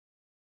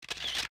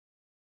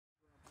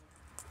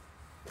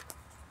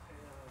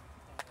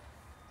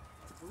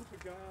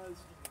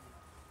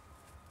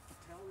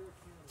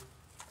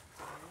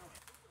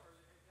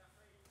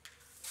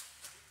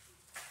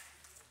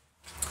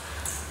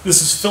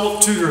This is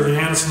Phillip Tutor, the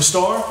Anniston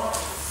Star.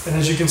 And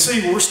as you can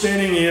see, we're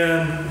standing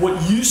in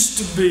what used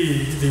to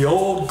be the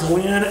old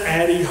Glen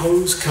Addie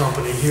Hose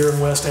Company here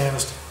in West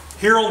Anniston.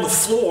 Here on the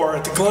floor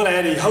at the Glen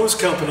Addie Hose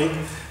Company,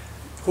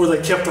 where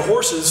they kept the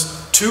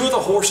horses, two of the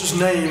horses'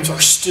 names are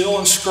still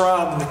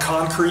inscribed in the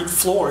concrete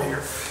floor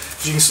here.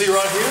 As you can see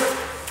right here,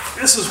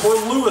 this is where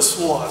Lewis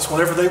was.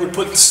 Whenever they would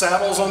put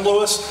saddles on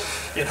Lewis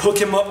and hook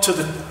him up to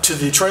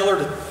the trailer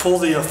to pull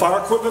the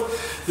fire equipment,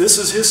 this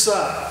is his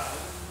side.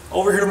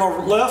 Over here to my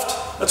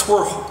left, that's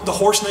where the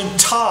horse named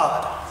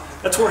Todd,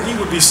 that's where he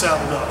would be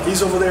saddled up.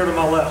 He's over there to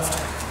my left.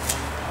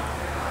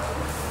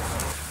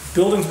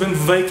 Building's been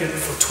vacant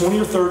for 20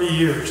 or 30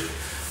 years.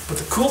 But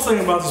the cool thing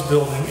about this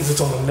building is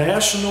it's on the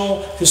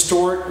National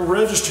Historic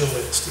Register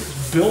list. It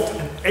was built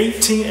in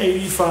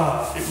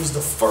 1885. It was the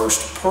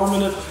first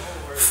permanent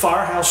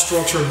firehouse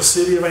structure in the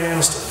city of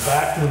Anniston,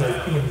 back when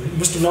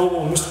Mr.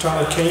 Noble and Mr.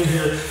 Tyler came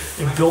here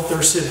and built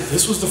their city.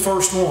 This was the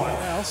first one.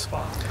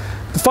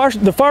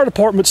 The fire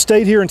department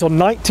stayed here until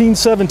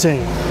 1917.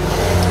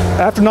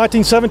 After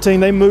 1917,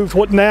 they moved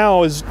what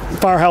now is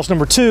Firehouse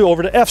Number 2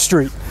 over to F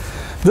Street.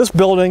 This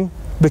building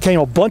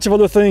became a bunch of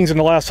other things in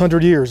the last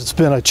 100 years. It's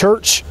been a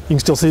church. You can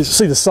still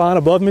see the sign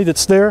above me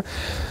that's there.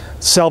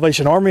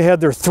 Salvation Army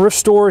had their thrift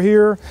store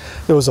here.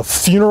 There was a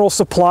funeral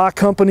supply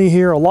company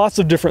here, lots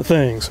of different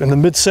things. In the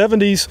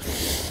mid-70s,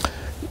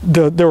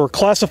 there were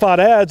classified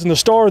ads in the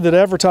Star that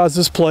advertised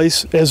this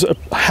place as a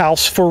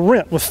house for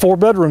rent with 4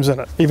 bedrooms in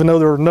it, even though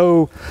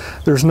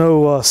there's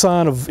no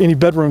sign of any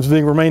bedrooms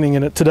remaining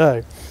in it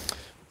today.